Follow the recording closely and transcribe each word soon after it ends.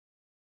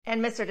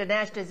And Mr.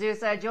 Dinesh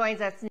D'Souza joins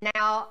us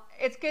now.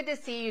 It's good to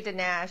see you,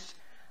 Dinesh.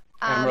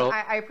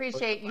 I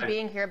appreciate you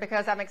being here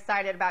because I'm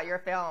excited about your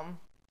film.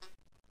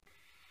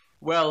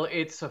 Well,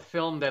 it's a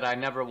film that I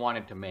never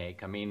wanted to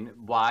make. I mean,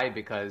 why?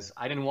 Because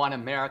I didn't want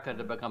America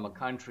to become a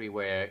country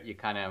where you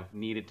kind of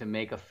needed to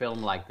make a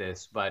film like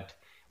this. But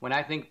when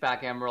I think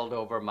back, Emerald,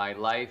 over my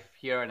life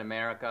here in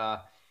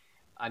America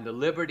and the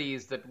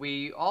liberties that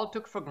we all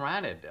took for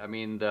granted, I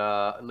mean,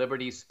 the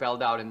liberties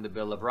spelled out in the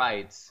Bill of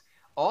Rights,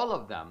 all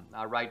of them,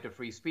 our right to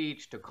free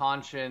speech, to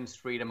conscience,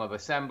 freedom of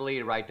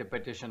assembly, right to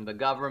petition the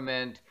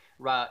government,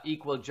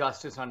 equal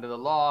justice under the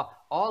law,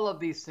 all of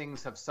these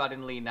things have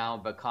suddenly now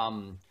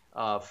become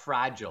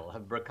fragile,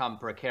 have become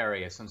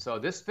precarious. And so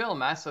this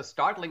film asks a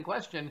startling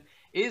question: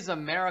 is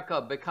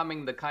America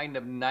becoming the kind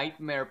of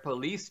nightmare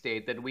police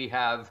state that we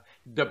have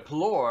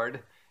deplored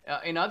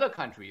in other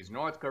countries,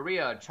 North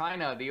Korea,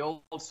 China, the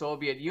old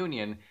Soviet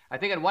Union? I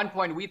think at one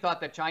point we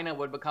thought that China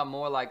would become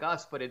more like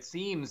us, but it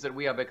seems that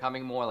we are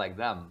becoming more like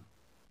them.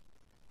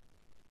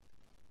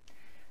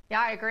 Yeah,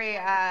 I agree.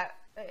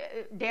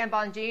 Dan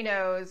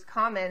Bongino's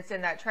comments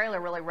in that trailer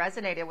really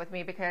resonated with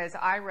me because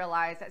I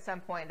realized at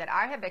some point that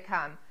I had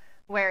become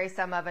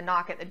wearisome of a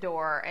knock at the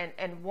door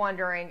and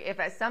wondering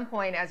if at some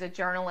point, as a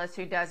journalist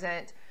who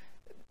doesn't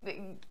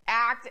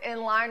act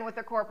in line with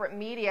the corporate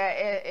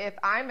media, if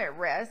I'm at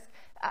risk.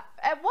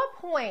 At what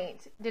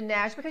point,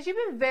 Dinesh, because you've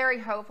been very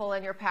hopeful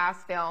in your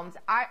past films,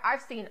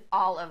 I've seen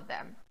all of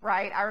them,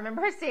 right? I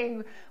remember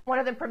seeing one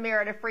of them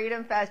premiere at a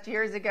Freedom Fest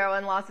years ago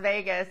in Las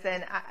Vegas,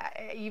 and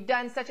you've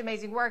done such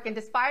amazing work. And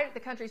despite the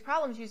country's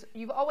problems,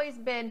 you've always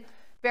been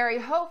very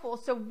hopeful.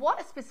 So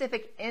what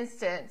specific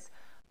instance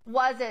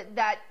was it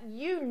that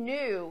you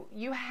knew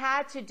you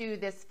had to do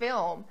this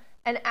film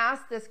and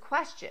ask this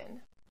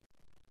question?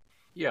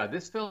 Yeah,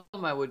 this film,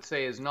 I would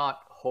say, is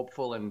not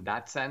hopeful in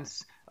that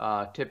sense.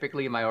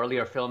 Typically, my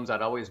earlier films,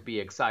 I'd always be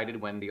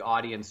excited when the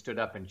audience stood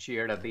up and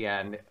cheered at the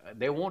end.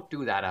 They won't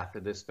do that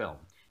after this film,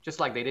 just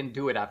like they didn't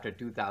do it after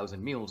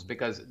 2000 Mules,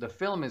 because the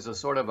film is a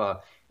sort of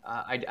a,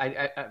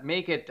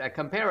 I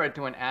compare it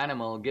to an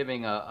animal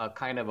giving a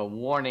kind of a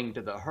warning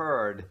to the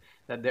herd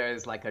that there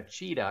is like a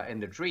cheetah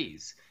in the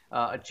trees.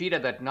 A cheetah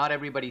that not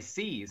everybody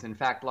sees. In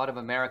fact, a lot of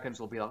Americans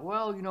will be like,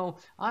 well, you know,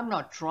 I'm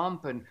not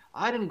Trump and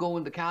I didn't go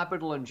in the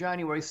Capitol on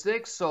January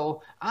 6th,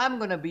 so I'm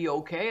going to be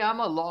okay. I'm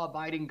a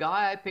law-abiding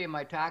guy. I pay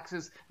my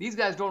taxes. These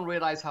guys don't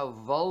realize how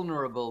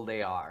vulnerable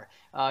they are.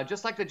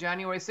 Just like the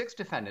January 6th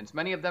defendants,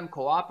 many of them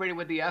cooperated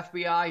with the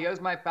FBI. Here's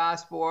my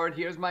passport.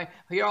 Here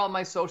are all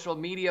my social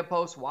media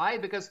posts. Why?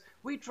 Because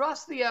we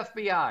trust the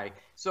FBI.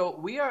 So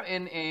we are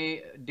in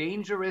a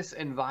dangerous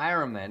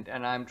environment,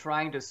 and I'm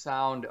trying to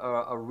sound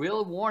a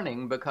real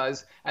warning,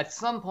 because at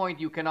some point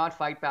you cannot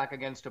fight back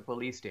against a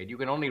police state. You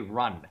can only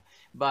run.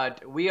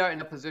 But we are in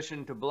a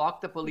position to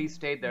block the police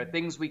state. There are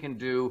things we can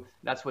do.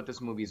 That's what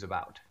this movie is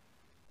about.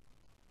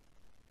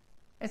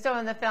 And so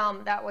in the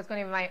film, that was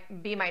going to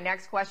be my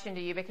next question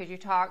to you, because you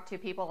talk to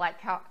people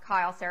like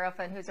Kyle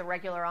Seraphin, who's a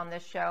regular on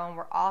this show, and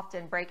we're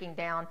often breaking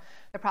down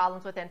the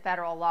problems within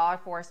federal law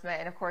enforcement.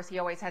 And of course, he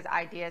always has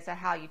ideas of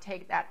how you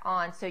take that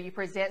on. So you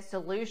present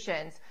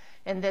solutions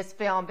in this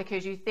film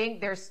because you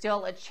think there's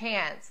still a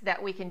chance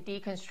that we can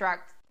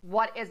deconstruct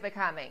what is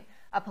becoming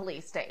a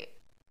police state.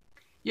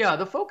 Yeah,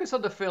 the focus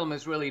of the film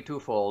is really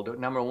twofold.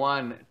 Number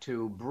one,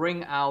 to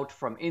bring out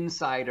from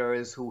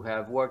insiders who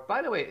have worked,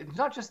 by the way, it's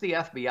not just the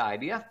FBI.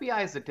 The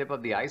FBI is the tip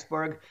of the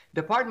iceberg.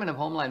 Department of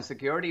Homeland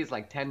Security is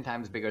like 10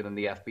 times bigger than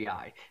the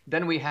FBI.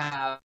 Then we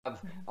have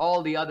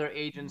all the other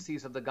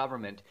agencies of the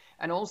government.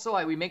 And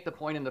also, we make the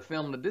point in the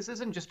film that this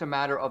isn't just a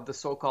matter of the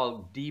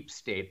so-called deep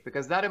state,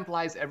 because that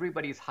implies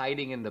everybody's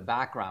hiding in the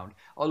background.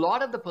 A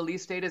lot of the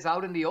police state is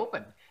out in the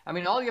open. I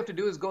mean, all you have to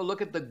do is go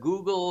look at the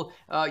Google,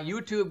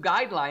 YouTube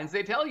guidelines.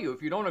 They tell you,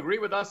 if you don't agree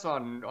with us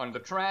on the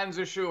trans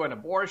issue and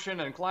abortion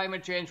and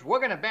climate change, we're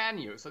going to ban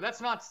you. So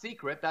that's not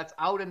secret. That's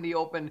out in the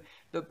open.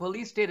 The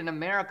police state in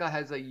America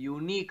has a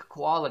unique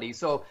quality.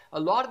 So a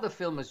lot of the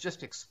film is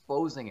just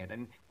exposing it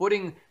and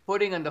putting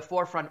in the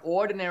forefront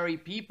ordinary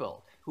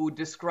people who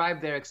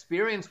describe their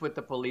experience with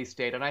the police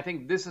state. And I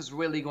think this is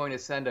really going to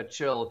send a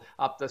chill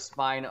up the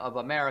spine of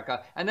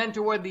America. And then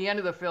toward the end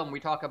of the film,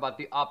 we talk about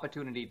the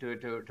opportunity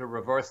to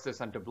reverse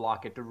this and to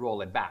block it, to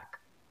roll it back.